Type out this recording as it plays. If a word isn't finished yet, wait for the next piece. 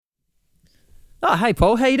Oh, hey,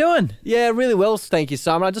 Paul. How you doing? Yeah, really well, thank you,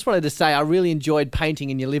 Simon. I just wanted to say I really enjoyed painting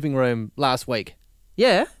in your living room last week.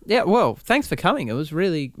 Yeah. Well, thanks for coming. It was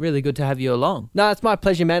really, really good to have you along. No, it's my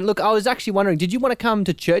pleasure, man. Look, I was actually wondering, did you want to come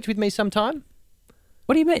to church with me sometime?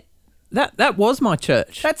 What do you mean? That was my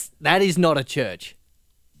church. That is not a church.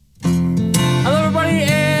 Hello, everybody,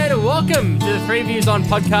 and welcome to the Three Views on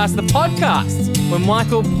Podcast, the podcast where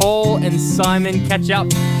Michael, Paul, and Simon catch up.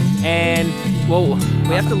 And, well,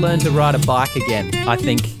 We have to learn to ride a bike again, I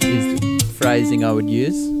think is the phrasing I would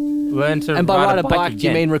use. learn to And by ride a bike, again. do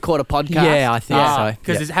you mean record a podcast? Yeah, I think so.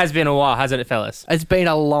 Because it has been a while, hasn't it, fellas? It's been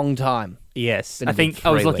a long time. Yes. Been I a good think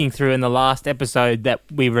I was 3 looking weeks. through, and the last episode that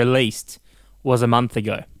we released was a month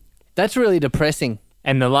ago. That's really depressing.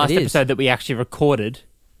 And the last It is. episode that we actually recorded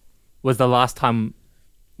was the last time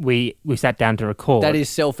we sat down to record. That is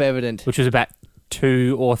self-evident. Which was about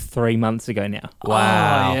 2 or 3 months ago now.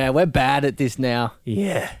 Wow. Oh, yeah, we're bad at this now.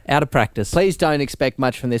 Yeah. Out of practice. Please don't expect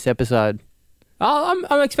much from this episode. Oh,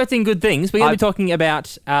 I'm expecting good things. We're going to be talking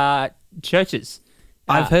about churches.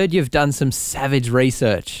 I've heard you've done some savage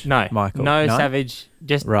research. No, Michael. No savage.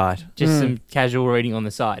 Just Right. some casual reading on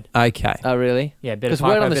the side. Okay. Oh, really? Yeah, bit of Because word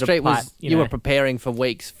Piper, on the bit of street was Platt, you were know. preparing for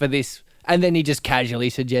weeks for this, and then he just casually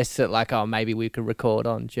suggests that, like, oh, maybe we could record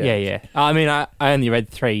on church. Yeah. I mean, I only read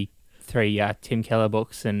three Tim Keller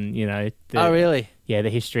books, and Oh, really? Yeah, the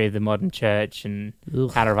history of the modern church and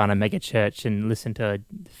how to run a mega church, and listen to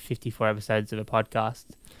 54 episodes of a podcast.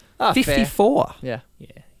 Oh, fair. 54. Yeah.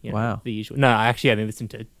 Yeah, Wow. The usual. No, I actually only listened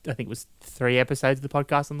to I think it was 3 episodes of the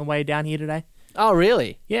podcast on the way down here today. Oh,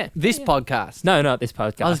 really? Yeah, This podcast? No, not this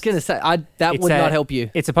podcast. I was going to say, that It's would a- not help you.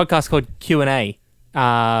 It's a podcast called Q&A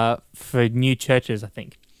for new churches, I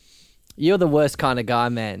think. You're the worst kind of guy,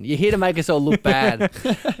 man. You're here to make us all look bad.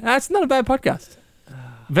 It's not a bad podcast.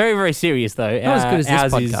 Very, very serious, though. Not as good as this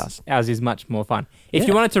ours podcast. Ours is much more fun. If Yeah.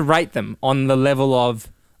 you wanted to rate them on the level of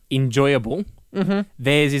enjoyable,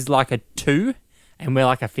 theirs is like a 2, and we're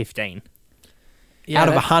like a 15. Out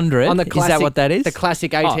of that's 100. on the Is that classic- what that is? The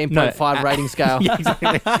classic Oh, no. 18.5 rating scale. Yeah,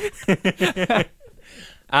 exactly.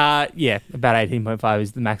 Yeah, about 18.5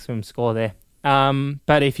 is the maximum score there.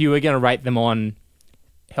 But if you were going to rate them on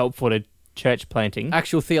helpful to church planting,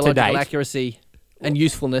 Actual theological date. accuracy and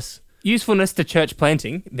usefulness. usefulness to church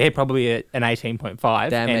planting, they're probably an 18.5,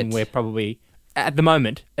 Damn and it. we're probably, at the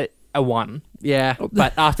moment, a 1. Yeah.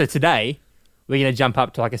 But after today, we're going to jump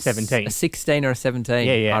up to like a 17. A 16 or a 17,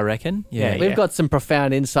 Yeah. I reckon. Yeah. We've got some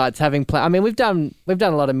profound insights having we've done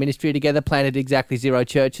a lot of ministry together, planted exactly 0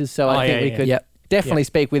 churches, so I think we could Yep. definitely Yeah.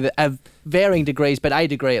 speak with varying degrees, but a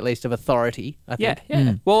degree at least of authority, I think.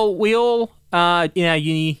 Yeah. Well, we all, in our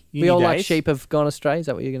uni We all days, like sheep have gone astray, is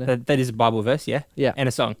that what you're going to... That is a Bible verse, yeah? Yeah. And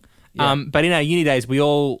a song. Yeah. But in our uni days, we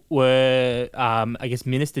all were, I guess,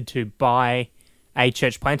 ministered to by a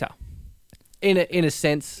church planter. In a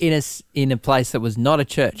sense, In a place that was not a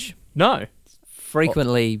church. No.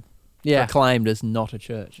 Frequently yeah. proclaimed as not a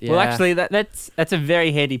church. Yeah. Well, actually, that's a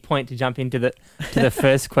very handy point to jump into the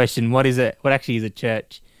first question. What is it? What actually is a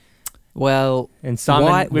church? Well, And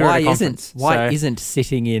Simon, we're at a conference, why so- isn't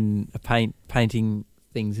sitting in a painting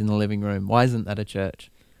things in the living room? Why isn't that a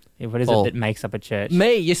church? Yeah, what is Paul. it that makes up a church?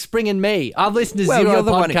 Me, you're springing me. I've listened to Well, 0 you're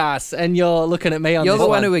the one who- podcasts, and you're looking at me on You're this the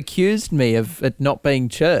one who accused me of it not being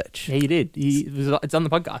church. Yeah, you did. It's on the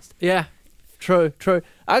podcast. Yeah, true.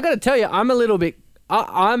 I got to tell you, I'm a little bit...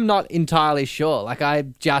 I'm not entirely sure. Like, I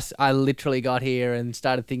literally got here and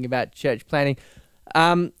started thinking about church planning,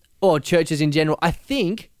 or churches in general. I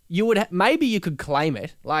think you would... maybe you could claim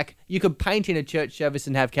it. Like, you could paint in a church service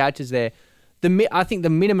and have couches there. I think the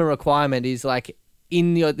minimum requirement is, like,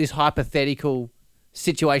 in this hypothetical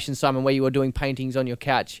situation, Simon, where you were doing paintings on your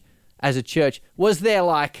couch as a church, were there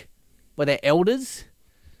elders?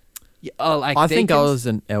 Like I think I deacons? was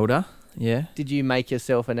an elder. Yeah, Did you make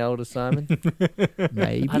yourself an elder, Simon?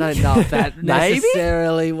 maybe. I don't know if that Maybe?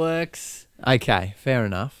 necessarily works. Okay, fair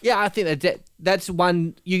enough. Yeah, I think that's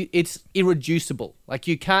one. It's irreducible. Like,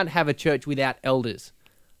 you can't have a church without elders.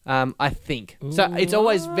 I think so. It's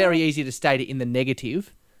always very easy to state it in the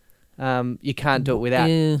negative. You can't do it without.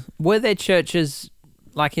 Yeah. Were there churches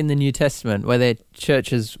like in the New Testament? Were there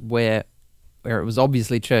churches where it was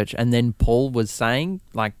obviously church, and then Paul was saying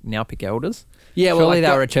like, now pick elders? Yeah, Surely like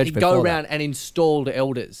they were a church go before around and installed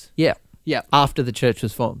elders. Yeah, Yeah, after the church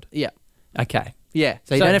was formed. yeah, Okay, yeah.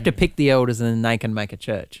 so you don't have to pick the elders and then they can make a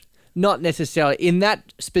church. Not necessarily in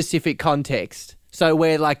that specific context. So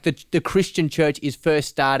where like the Christian church is first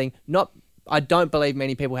starting, I don't believe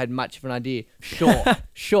many people had much of an idea.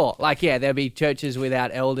 Sure. Like, yeah, there'll be churches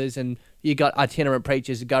without elders, and you got itinerant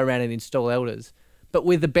preachers who go around and install elders. But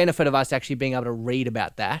with the benefit of us actually being able to read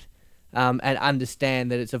about that and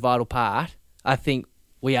understand that it's a vital part, I think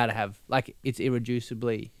we ought to have, like, it's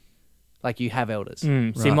irreducibly, like, you have elders.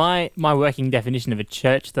 See, Right. my working definition of a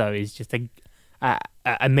church, though, is just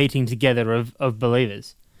a meeting together of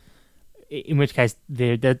believers. In which case,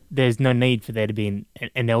 there's no need for there to be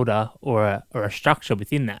an elder or a structure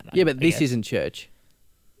within that. Yeah, but I this guess. isn't church.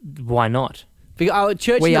 Why not? Because our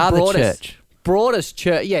church We is are the the broadest, church. broadest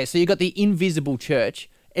church. Yeah, so you've got the invisible church,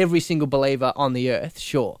 every single believer on the earth,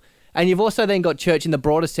 sure. And you've also then got church in the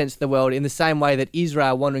broadest sense of the world, in the same way that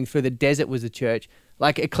Israel wandering through the desert was a church.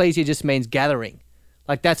 Like, ecclesia just means gathering.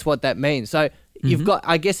 Like, that's what that means. So you've got,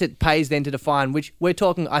 I guess it pays then to define, which we're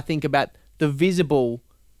talking, I think, about the visible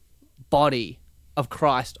body of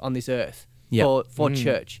Christ on this earth Yep. for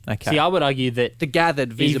church. Okay. See, I would argue that The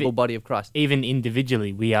gathered visible body of Christ. even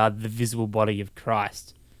individually, we are the visible body of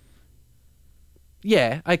Christ.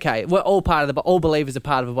 Yeah, okay. We're all part of all believers are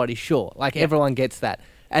part of a body, sure. Like, everyone gets that.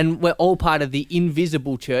 And we're all part of the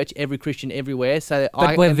invisible church, every Christian everywhere. So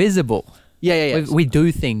but we're visible. yeah. We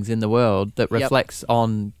do things in the world that Yep. reflects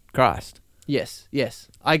on Christ. Yes.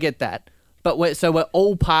 I get that. But we're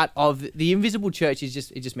all part of the invisible church. It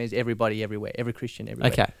just means everybody everywhere, every Christian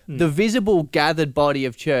everywhere. Okay. The visible gathered body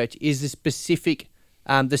of church is the specific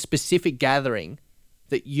gathering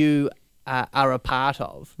that you are a part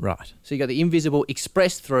of. Right. So you got the invisible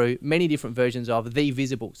expressed through many different versions of the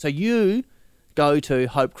visible. So you go to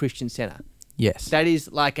Hope Christian Center. Yes. That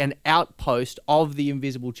is like an outpost of the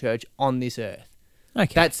invisible church on this earth.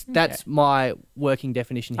 Okay. That's my working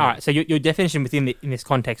definition here. All right. So your definition in this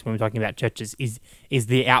context, when we're talking about churches, is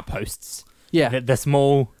the outposts. Yeah. The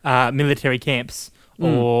small military camps,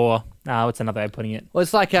 or what's another way of putting it? Well,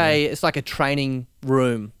 it's like a training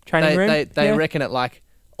room. Training room? They Yeah. reckon it like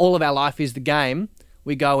all of our life is the game.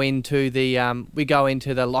 We go into the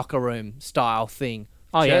locker room style thing.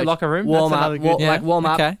 Oh, yeah, Church, locker room. Warm That's up, another good- like warm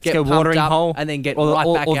up, Okay. get Let's go pumped watering up, hole, and then get all right back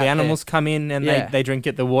all out the there. animals come in and Yeah. they drink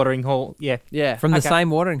at the watering hole. Yeah, Yeah, From the Okay. same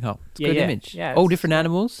watering hole. It's a Yeah, good yeah. image. Yeah, All it's- different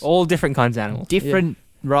animals. all different kinds of animals. different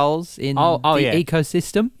roles in Oh, the yeah.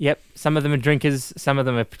 ecosystem. Yep. Some of them are drinkers. Some of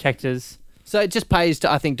them are protectors. So it just pays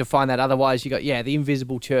to, I think, to find that. Otherwise, you got the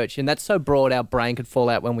invisible church, and that's so broad our brain could fall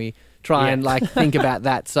out when we try and like think about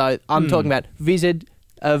that. So I'm talking about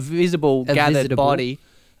a visible gathered visitable. body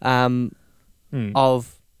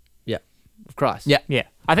of Christ. Yeah. Yeah.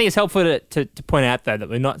 I think it's helpful to point out, though, that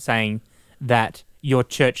we're not saying that your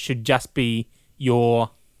church should just be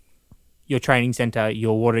your training center,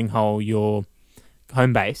 your watering hole, your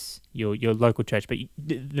home base, your local church, but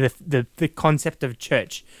the concept of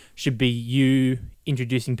church should be you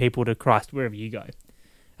introducing people to Christ wherever you go,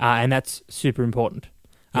 and that's super important.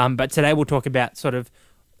 But today we'll talk about sort of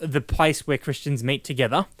the place where Christians meet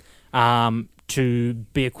together to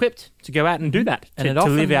be equipped to go out and do that, And to it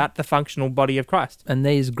live often- out the functional body of Christ. And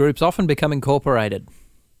these groups often become incorporated.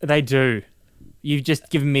 They do. You've just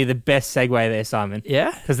given me the best segue there, Simon.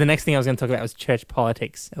 Yeah. Because the next thing I was going to talk about was church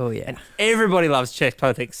politics. Oh yeah. Everybody loves church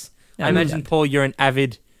politics. No, I we imagine, don't. Paul, you're an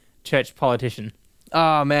avid church politician.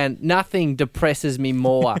 Oh man, nothing depresses me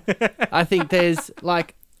more. I think there's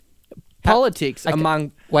like politics Okay.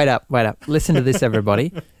 among. Wait up. Listen to this,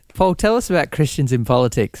 everybody. Paul, tell us about Christians in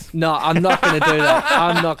politics. No, I'm not going to do that.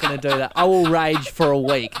 I'm not going to do that. I will rage for a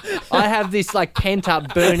week. I have this like pent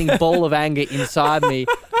up burning ball of anger inside me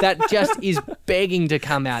that just is begging to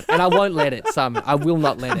come out, and I won't let it, Simon. I will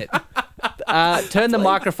not let it. Turn the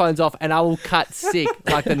microphones off and I will cut sick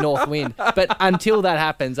like the north wind. But until that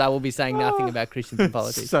happens, I will be saying nothing about Christians in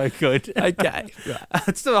politics. So good. Okay.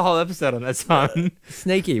 Let's do a whole episode on that, Simon.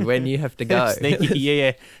 Sneaky when you have to go. Sneaky.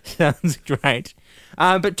 Yeah. Sounds great.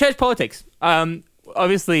 But church politics.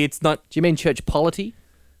 Obviously, it's not. Do you mean church polity?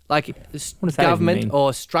 Like What does that even government mean?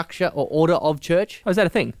 or structure or order of church? Oh, is that a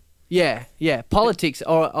thing? Yeah. Politics,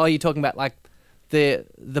 or are you talking about like the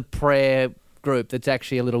prayer group that's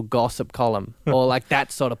actually a little gossip column or like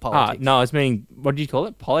that sort of politics? No, I was meaning, what do you call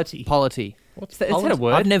it? Polity. Polity. Is that a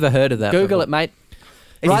word? I've never heard of that. Google before. it, mate.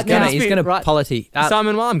 He's Right gonna- now, He's going to right- polity.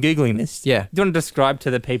 Simon, while I'm Googling this, Yeah. do you want to describe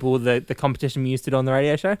to the people the competition we used to do on the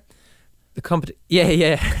radio show? The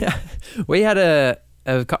Yeah. We had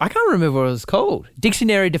I can't remember what it was called.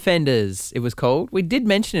 Dictionary Defenders, it was called. We did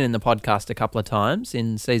mention it in the podcast a couple of times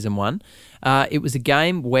in season 1. It was a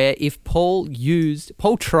game where if Paul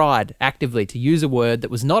tried actively to use a word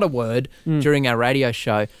that was not a word during our radio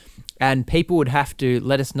show, and people would have to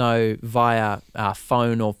let us know via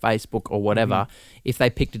phone or Facebook or whatever if they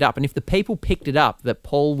picked it up. And if the people picked it up that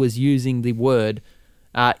Paul was using the word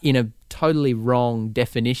in a totally wrong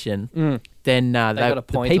definition, then got a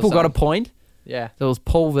point the or people got a something. point. Yeah. So it was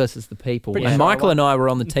Paul versus the people. Pretty And sure I Michael won. and I were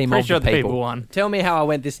on the team Pretty of sure the people. won. Tell me how I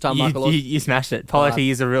went this time, Michael. You smashed it.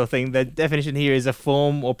 Polity is a real thing. The definition here is a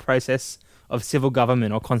form or process of civil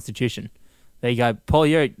government or constitution. There you go, Paul.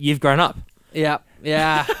 You've grown up. Yeah,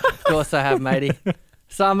 of course I have, matey.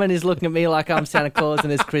 Simon is looking at me like I'm Santa Claus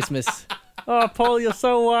and it's Christmas. Oh, Paul, you're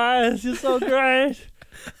so wise. You're so great.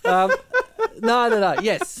 No.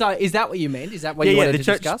 Yes. So is that what you meant? Is that what you wanted the to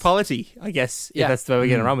church discuss? polity, I guess. Yeah. If that's the way we're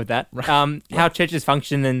going to run with that. How churches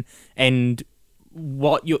function and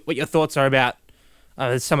what your thoughts are about.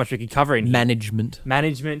 There's so much we could cover in here. Management.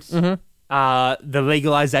 The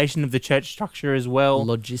legalization of the church structure as well.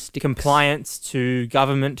 Logistics. Compliance to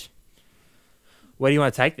government. Where do you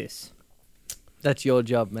want to take this? That's your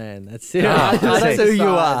job, man. That's it. Ah, I don't That's who you decide.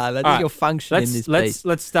 are. That's All right. your function in this piece.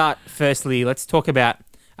 Let's start firstly. Let's talk about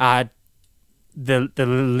the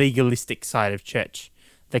legalistic side of church,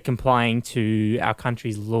 the complying to our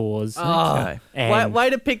country's laws. Oh, Okay. And way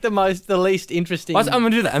to pick the least interesting. I'm going to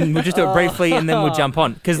do that, and we'll just do it briefly, and then we'll jump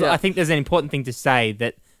on because Yeah. I think there's an important thing to say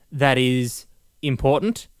that is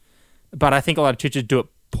important, but I think a lot of churches do it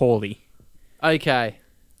poorly. Okay.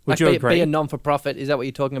 Would you agree? Be a non-for-profit. Is that what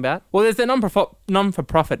you're talking about? Well, there's the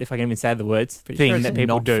non-for-profit, if I can even say the words, Pretty thing sure that it's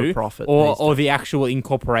people do, not-for-profit or these or the actual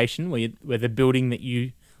incorporation where the building that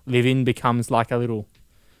you live in becomes like a little,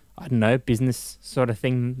 I don't know, business sort of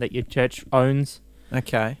thing that your church owns,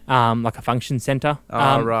 Okay. like a function center.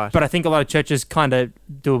 Oh, right. But I think a lot of churches kind of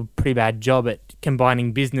do a pretty bad job at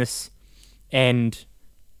combining business and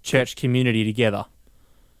church community together.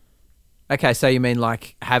 Okay, so you mean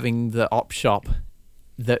like having the op shop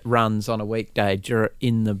that runs on a weekday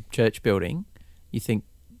in the church building? You think,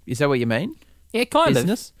 is that what you mean? Yeah, kind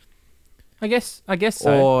Business? of. I guess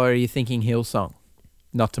so. Or are you thinking Hillsong?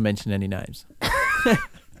 Not to mention any names.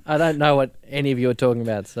 I don't know what any of you are talking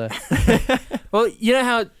about. So Well, you know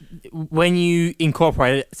how when you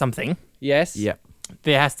incorporate something, yes, Yep.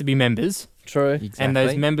 there has to be members, true. Exactly. and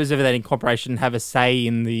those members of that incorporation have a say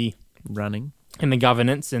in the running.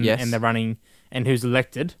 governance and, Yes. and the running and who's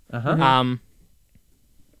elected. Uh-huh.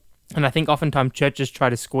 And I think oftentimes churches try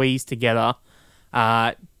to squeeze together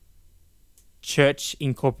church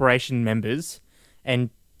incorporation members and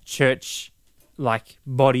church like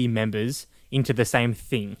body members into the same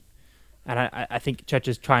thing. And I think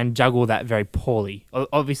churches try and juggle that very poorly.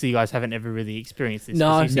 Obviously, you guys haven't ever really experienced this.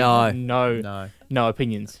 'cause you No. seem no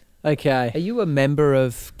opinions. Okay. Are you a member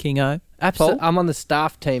of King O? Absolutely. Paul? I'm on the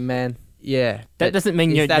staff team, man. Yeah. That doesn't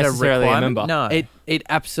mean is you're that necessarily a requirement? member. No. It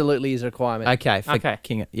absolutely is a requirement. Okay. For Okay.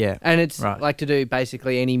 King O. Yeah. And it's Right. like to do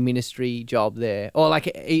basically any ministry job there, or like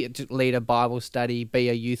to lead a Bible study, be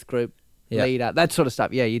a youth group Yeah. leader, that sort of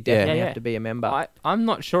stuff. Yeah, you definitely Yeah. have to be a member. I'm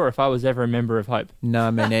not sure if I was ever a member of Hope.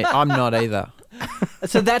 No, man, I'm not either.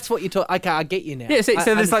 So that's what you talk. Okay, I get you now. Yeah, so I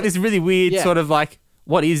there's like this really weird Yeah. sort of like,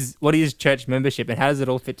 what is church membership and how does it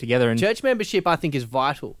all fit together? And Church membership, I think, is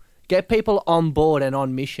vital. Get people on board and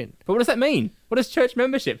on mission. But what does that mean? What is church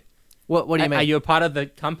membership? What do you mean? Are you a part of the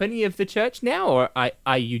company of the church now, or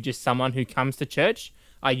are you just someone who comes to church?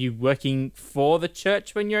 Are you working for the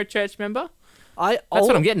church when you're a church member? That's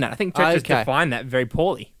what I'm getting at. I think churches Okay. define that very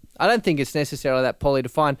poorly. I don't think it's necessarily that poorly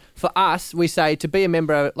defined. For us, we say to be a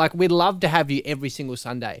member, like we'd love to have you every single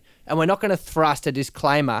Sunday. And we're not going to thrust a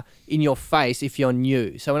disclaimer in your face if you're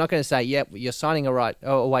new. So we're not going to say, yep, you're signing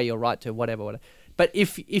away your right to whatever. But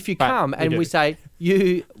if you But come we and do. we say,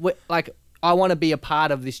 I want to be a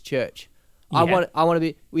part of this church. I Yeah. want to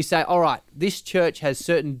be, we say, all right, this church has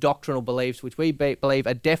certain doctrinal beliefs which we believe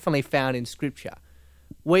are definitely found in Scripture.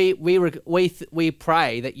 We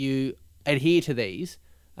pray that you adhere to these.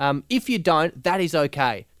 If you don't, that is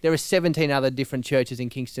okay. There are 17 other different churches in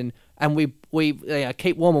Kingston, and we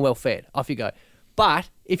keep warm and well fed. Off you go. But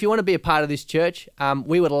if you want to be a part of this church,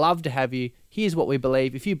 we would love to have you. Here's what we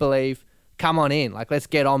believe. If you believe, come on in. Like, let's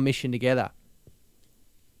get on mission together.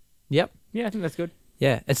 Yep. Yeah, I think that's good.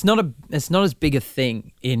 Yeah. It's not as big a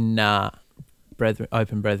thing in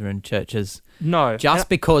Open Brethren churches. No, Just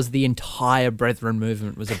because the entire Brethren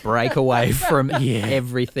movement was a breakaway from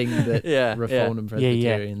everything that Yeah, Reformed and Yeah, yeah.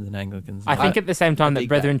 Presbyterians and Anglicans. I think at the same time that dig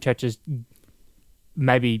Brethren churches,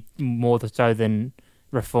 maybe more so than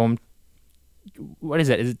Reformed. What is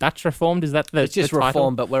it? Is it Dutch Reformed? Is that the It's just the title?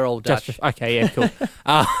 reform, but we're all Dutch. Okay, yeah, cool.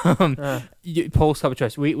 Paul's Type of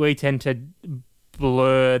Choice. We tend to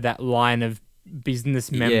blur that line of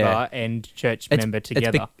business member Yeah. and church It's- member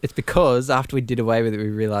together. It's because after we did away with it, we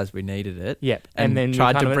realised we needed it. Yep, And, then we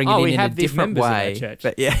tried kind to of bring went, it we in a have these different members in our way. church.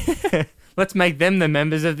 But yeah. Let's make them the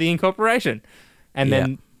members of the incorporation, and Yeah.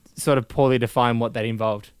 then sort of poorly define what that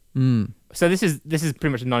involved. Mm. So this is pretty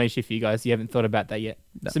much a non-issue for you guys. You haven't thought about that yet.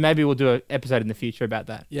 No. So maybe we'll do an episode in the future about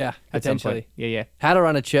that. Yeah, At some point. potentially. Yeah. How to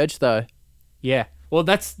run a church, though. Yeah. Well,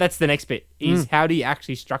 that's the next bit. Is how do you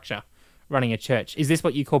actually structure running a church? Is this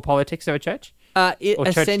what you call politics of a church? Or church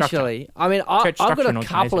Essentially, I mean, Church I've structure got and a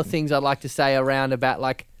couple of organisation. things I'd like to say around about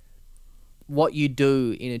like what you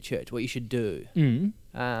do in a church, what you should do. Look,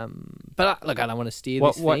 I don't want to steer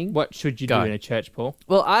this thing. What should you Go. do in a church, Paul?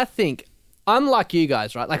 Well, I think I'm like you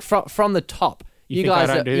guys, right? Like from the top, You think guys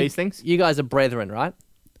I don't do these things? You guys are brethren, right?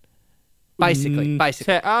 Basically.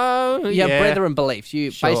 Oh, You have yeah. brethren beliefs. You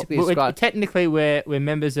Sure. basically Well, ascribe. technically, we're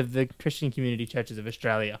members of the Christian Community Churches of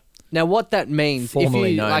Australia. Now, what that means, Formerly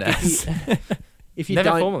if you known like, as. if you Never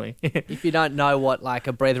don't, formally. if you don't know what like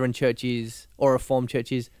a brethren church is or a reformed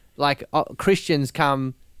church is, like Christians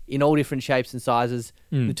come in all different shapes and sizes.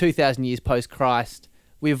 The 2,000 years post Christ,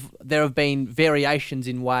 there have been variations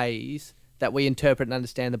in ways that we interpret and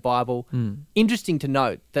understand the Bible. Interesting to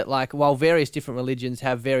note that like while various different religions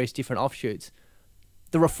have various different offshoots,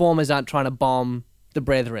 the reformers aren't trying to bomb the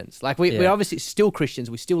brethrens. Like we're obviously still Christians.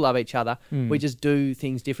 We still love each other. We just do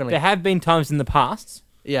things differently. There have been times in the past,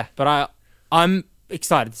 Yeah. but I'm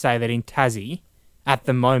excited to say that in Tassie, at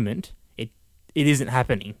the moment, it isn't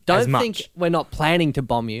happening as Don't much. think we're not planning to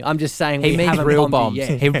bomb you. I'm just saying He we means haven't real bombed you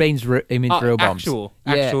bombs. yet. He means real bombs. Actual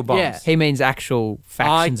Yeah, bombs. yeah. He means actual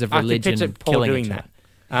factions of I can religion picture Paul killing doing each that.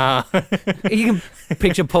 other. You can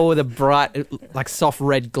picture Paul with a bright, like soft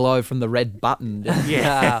red glow from the red button.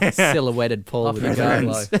 Yeah. Silhouetted Paul Off with the a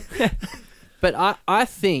guns. glow. But I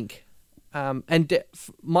think,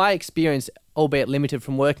 my experience, albeit limited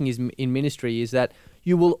from working in ministry, is that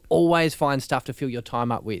you will always find stuff to fill your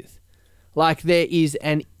time up with. Like there is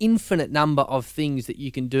an infinite number of things that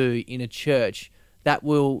you can do in a church that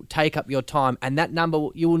will take up your time, and that number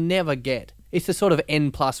you will never get. It's the sort of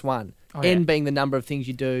n+1. Oh, N yeah. being the number of things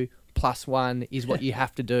you do, +1 is what you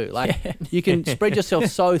have to do. Like you can spread yourself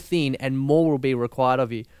so thin, and more will be required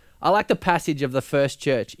of you. I like the passage of the first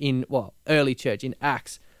church early church in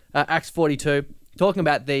Acts 42, talking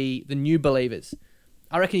about the new believers.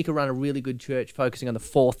 I reckon you could run a really good church focusing on the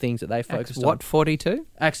 4 things that they focused on. What, 42?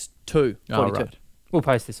 Acts 2, 42. Oh, right. We'll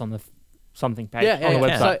post this on the something page Yeah, on the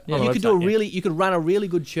yeah. website. So On the you could website, do you could run a really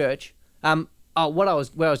good church. Where I was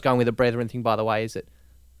going with the brethren thing, by the way, is that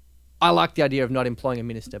I like the idea of not employing a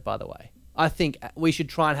minister. By the way, I think we should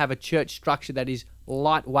try and have a church structure that is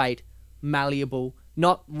lightweight, malleable,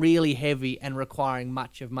 not really heavy, and requiring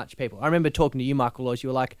much people. I remember talking to you, Michael Laws. You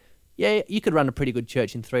were like, "Yeah, you could run a pretty good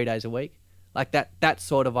church in 3 days a week." Like that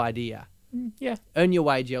sort of idea. Yeah. Earn your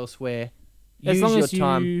wage elsewhere. As Use long your as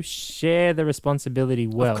time. you share the responsibility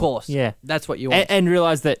well. Of course. Yeah. That's what you want. And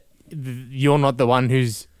realize that you're not the one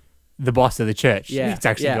who's the boss of the church. Yeah, It's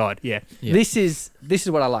actually yeah. God. Yeah. Yeah. This is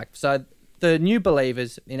what I like. So the new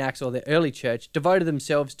believers in Acts, or the early church, devoted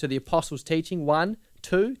themselves to the apostles' teaching, 1,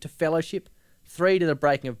 2, to fellowship, 3, to the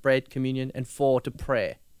breaking of bread, communion, and 4, to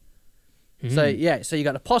prayer. So you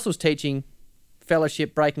got apostles' teaching,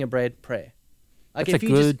 fellowship, breaking of bread, prayer. Like That's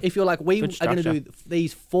if you're like, we are good going to structure. do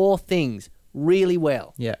these 4 things really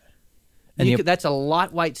well. Yeah. And That's a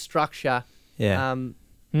lightweight structure. yeah. And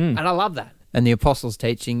I love that. And the apostles'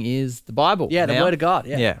 teaching is the Bible. Yeah, the now. word of God.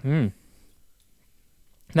 Yeah. Yeah.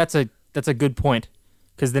 That's a good point,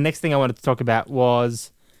 because the next thing I wanted to talk about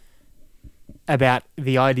was about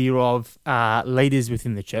the idea of leaders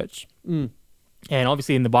within the church. And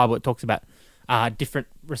obviously in the Bible it talks about different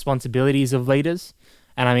responsibilities of leaders.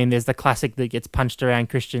 And I mean, there's the classic that gets punched around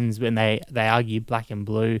Christians when they argue black and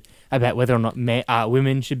blue about whether or not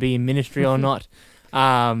women should be in ministry or not.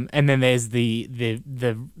 And then there's the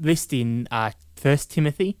list in 1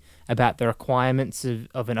 Timothy about the requirements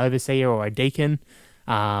of an overseer or a deacon,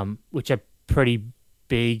 which are pretty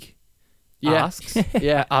big asks.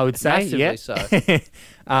 Yeah. I would say. Massively Yeah. so.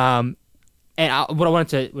 And what I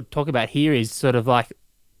wanted to talk about here is sort of like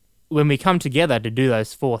when we come together to do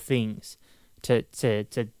those 4 things, to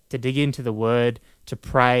dig into the word, to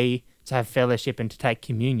pray, to have fellowship, and to take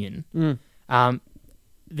communion. In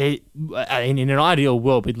an ideal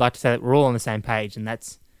world, we'd like to say that we're all on the same page, and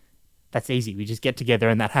that's easy. We just get together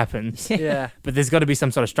and that happens. Yeah. But there's got to be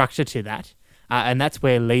some sort of structure to that. And that's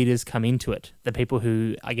where leaders come into it. The people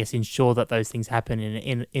who, I guess, ensure that those things happen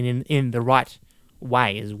in the right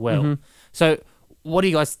way as well. So what are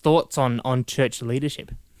you guys' thoughts on church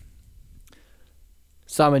leadership?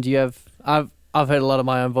 Simon, do you have... I've heard a lot of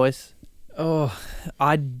my own voice. Oh,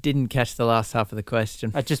 I didn't catch the last half of the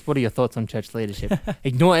question. Just what are your thoughts on church leadership?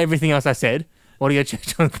 Ignore everything else I said. What are your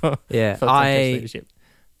thoughts on Yeah, church leadership?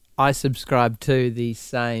 I subscribe to the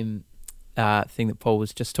same thing that Paul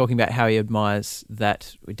was just talking about, how he admires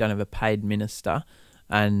that we don't have a paid minister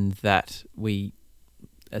and that we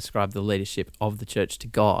ascribe the leadership of the church to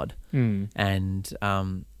God. And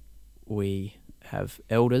we have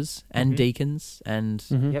elders and deacons and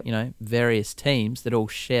Yep. various teams that all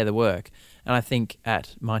share the work. And I think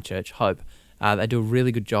at my church, Hope, They do a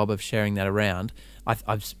really good job of sharing that around.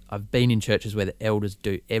 I've been in churches where the elders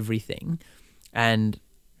do everything, and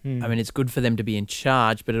I mean, it's good for them to be in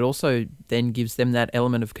charge, but it also then gives them that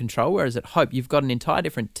element of control. Whereas at Hope, you've got an entire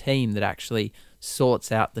different team that actually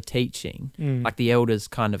sorts out the teaching. Like the elders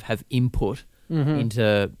kind of have input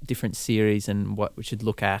into different series and what we should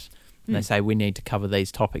look at. And they say, we need to cover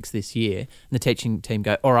these topics this year. And the teaching team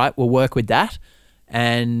go, all right, we'll work with that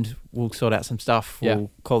and we'll sort out some stuff. We'll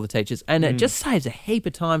call the teachers. And it just saves a heap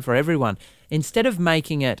of time for everyone. Instead of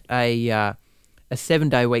making it a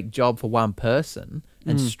 7-day week job for one person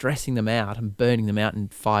and stressing them out and burning them out in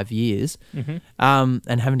 5 years, and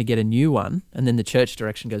having to get a new one, and then the church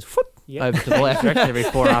direction goes over to the left. Every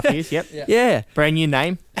 4.5 years. Yep. Yeah. Brand new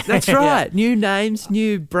name. That's right. New names,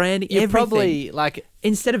 new branding, You're everything. probably like,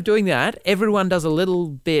 Instead of doing that, everyone does a little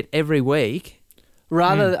bit every week.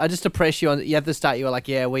 rather, I just to press you on, you have to start, you were like,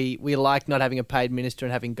 yeah, we like not having a paid minister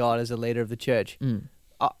and having God as a leader of the church.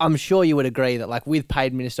 I'm sure you would agree that, like, with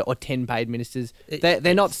paid minister or 10 paid ministers,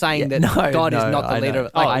 they're not saying that God is not the leader.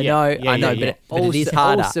 Of, like, I know, but it is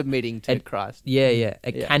harder. All submitting to Christ. Yeah.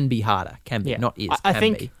 It can be harder. Can be, not is. I can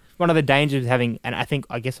think be. one of the dangers of having, and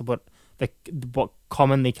I guess what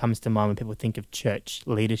commonly comes to mind when people think of church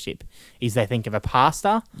leadership is they think of a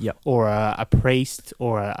pastor or a priest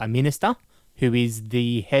or a minister who is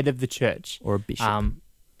the head of the church. Or a bishop.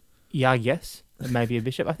 Yeah, I guess. Maybe a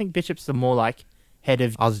bishop. I think bishops are more like head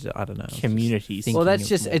of I don't know. communities. Well, that's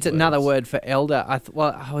just, it's another word for elder. I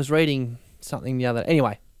was reading something the other,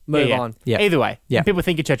 anyway, move on. Yeah. Either way, Yeah. when people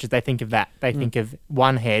think of churches, they think of that. They think of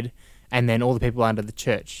one head and then all the people under the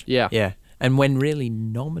church. Yeah. Yeah. And when really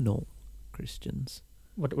nominal Christians.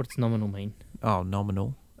 What's nominal mean? Oh,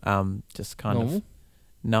 nominal. Just kind Normal? of.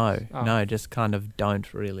 No, Oh. no, just kind of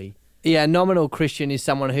don't really. Yeah, nominal Christian is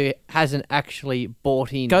someone who hasn't actually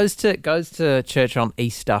bought in. Goes to church on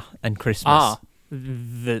Easter and Christmas.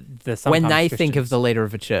 The When sometimes they think of Christians. the leader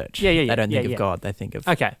of a church. Yeah. They don't think yeah. of God. They think of.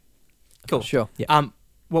 Okay, cool. Sure. Yeah.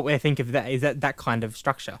 What we think of that is that kind of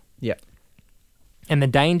structure. Yeah. And the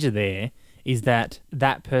danger there is that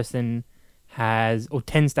person has or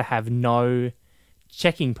tends to have no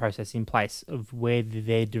checking process in place of where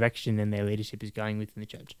their direction and their leadership is going within the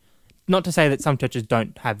church. Not to say that some churches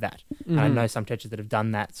don't have that. And I know some churches that have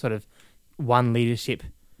done that sort of one leadership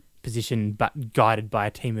position, but guided by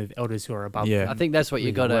a team of elders who are above Yeah. them. I think that's what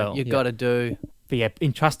you really gotta do. But yeah,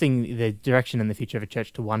 entrusting the direction and the future of a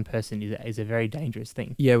church to one person is a very dangerous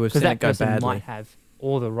thing. Yeah, we've Because seen that it go person badly. might have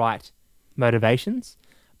all the right motivations,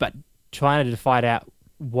 but trying to find out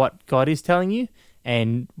what God is telling you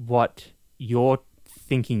and what you're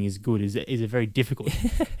thinking is good is a very difficult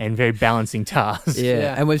and very balancing task. Yeah.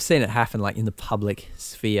 Yeah. And we've seen it happen like in the public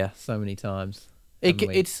sphere so many times. haven't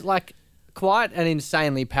we? It's like quite an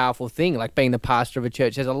insanely powerful thing, like being the pastor of a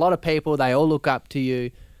church. There's a lot of people, they all look up to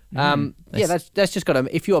you. That's just got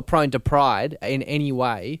to, if you're prone to pride in any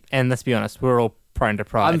way, And let's be honest, we're all prone to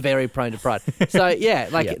pride. I'm very prone to pride. So yeah,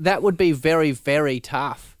 like Yeah. that would be very, very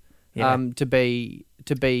tough Yeah. to be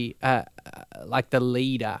like the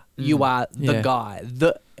leader. You are the Yeah. guy,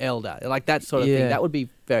 the elder, like that sort of thing. Yeah. That would be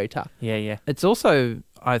very tough. Yeah. It's also,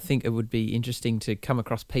 I think it would be interesting to come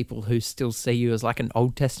across people who still see you as like an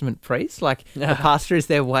Old Testament priest, like the pastor is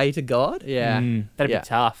their way to God. Yeah. That'd Yeah. be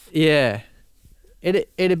tough. Yeah.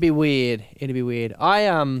 It'd be weird. It'd be weird. I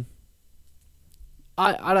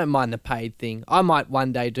don't mind the paid thing. I might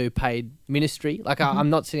one day do paid ministry. Like I'm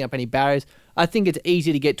not setting up any barriers. I think it's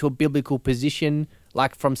easy to get to a biblical position,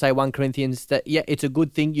 like from say 1 Corinthians, that yeah, it's a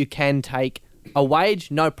good thing. You can take a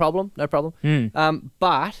wage, no problem.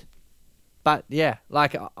 But yeah,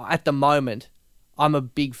 like at the moment, I'm a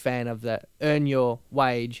big fan of the earn your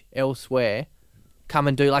wage elsewhere. Come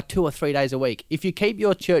and do like 2 or 3 days a week. If you keep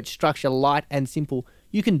your church structure light and simple,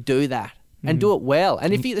 you can do that and do it well.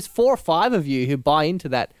 And if there's 4 or 5 of you who buy into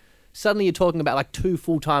that, suddenly you're talking about like 2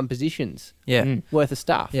 full-time positions Yeah. worth of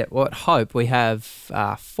stuff. Yeah. Well, at Hope, we have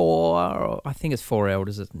 4, I think it's 4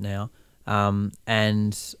 elders now.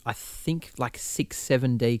 And I think like 6,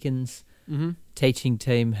 7 deacons. Teaching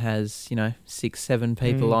team has, 6, 7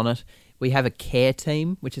 people on it. We have a care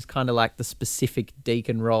team, which is kind of like the specific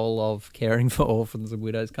deacon role of caring for orphans and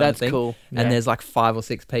widows kind That's of thing. cool. And Yeah. there's like 5 or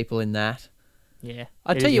 6 people in that. Yeah.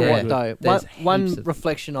 I It tell is you very what good. though, There's one heaps of-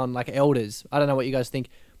 reflection on like elders. I don't know what you guys think.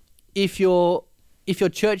 If your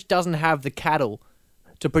church doesn't have the cattle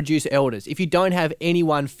to produce elders, if you don't have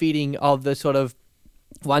anyone fitting of the sort of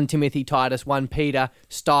 1 Timothy, Titus, 1 Peter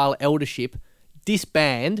style eldership,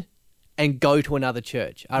 disband and go to another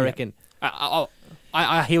church. I reckon.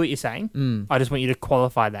 I hear what you're saying. I just want you to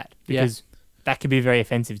qualify that Yeah. because that could be very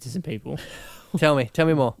offensive to some people. Tell me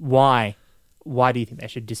more. Why why do you think they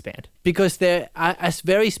should disband? Because there are a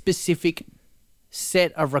very specific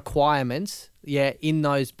set of requirements, in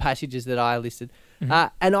those passages that I listed.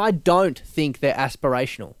 And I don't think they're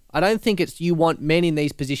aspirational. I don't think it's you want men in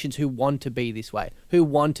these positions who want to be this way, who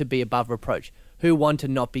want to be above reproach, who want to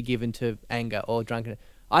not be given to anger or drunkenness.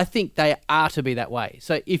 I think they are to be that way.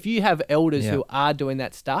 So if you have elders who are doing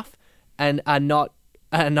that stuff and are not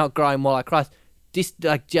growing more like Christ, just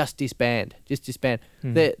disband. Just disband.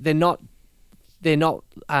 They're not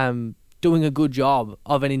doing a good job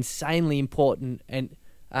of an insanely important and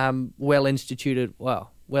well-instituted.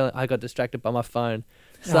 Well, I got distracted by my phone.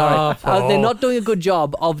 Sorry. They're not doing a good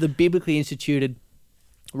job of the biblically instituted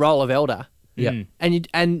role of elder. Yeah.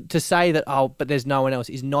 And to say that, but there's no one else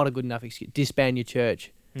is not a good enough excuse. Disband your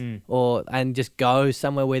church and just go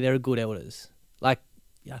somewhere where there are good elders. Like,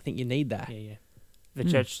 I think you need that. Yeah. The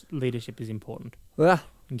church leadership is important. Well,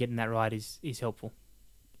 And getting that right is helpful.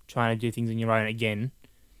 Trying to do things on your own again,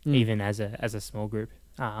 even as a small group,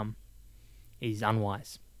 is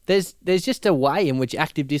unwise. there's just a way in which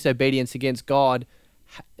active disobedience against God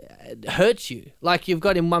hurts you. Like you've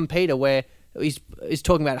got in 1 Peter where he's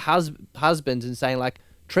talking about husbands and saying like,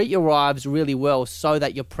 treat your wives really well so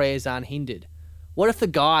that your prayers aren't hindered. What if the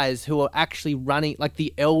guys who are actually running, like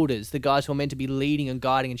the elders, the guys who are meant to be leading and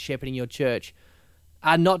guiding and shepherding your church,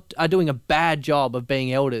 are doing a bad job of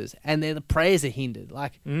being elders, and the prayers are hindered?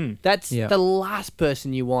 Like that's the last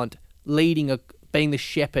person you want leading being the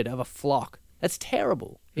shepherd of a flock. That's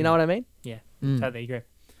terrible. You know what I mean? Yeah, totally agree.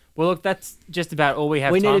 Well, look, that's just about all we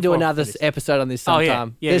have. We need to do for another this episode on this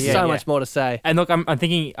sometime. There's so much more to say. And look, I'm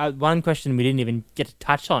thinking one question we didn't even get to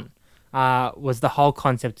touch on was the whole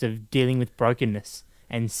concept of dealing with brokenness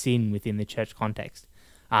and sin within the church context.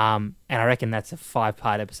 And I reckon that's a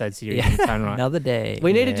 5-part episode series in its own right. Another day.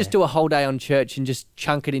 We need to just do a whole day on church and just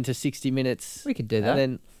chunk it into 60 minutes. We could do that.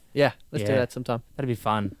 And then, let's do that sometime. That'd be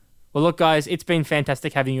fun. Well, look, guys, it's been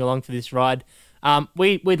fantastic having you along for this ride.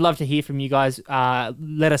 We'd love to hear from you guys.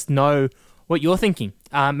 Let us know what you're thinking.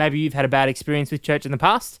 Maybe you've had a bad experience with church in the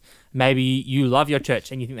past. Maybe you love your church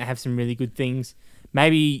and you think they have some really good things.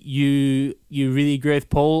 Maybe you really agree with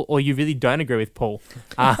Paul, or you really don't agree with Paul.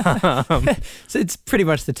 So it's pretty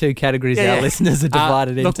much the two categories our listeners are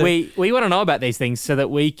divided into. Look, we want to know about these things so that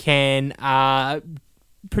we can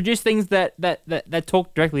produce things that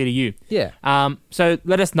talk directly to you. Yeah. So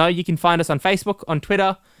let us know. You can find us on Facebook, on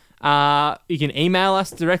Twitter. You can email us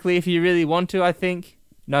directly if you really want to, I think.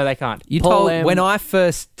 No, they can't. You Paul told when I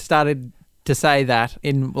first started to say that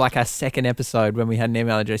in like our second episode when we had an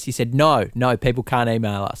email address, you said no, people can't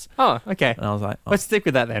email us. Oh, okay. And I was like, Let's stick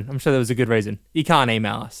with that then. I'm sure there was a good reason. You can't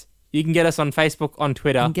email us. You can get us on Facebook, on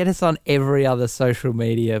Twitter. You can get us on every other social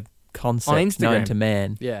media concept On Instagram. known to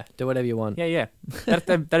man. Yeah, do whatever you want. Yeah.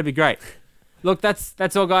 That'd be great. Look,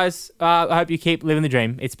 that's all, guys. I hope you keep living the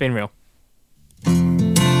dream. It's been real.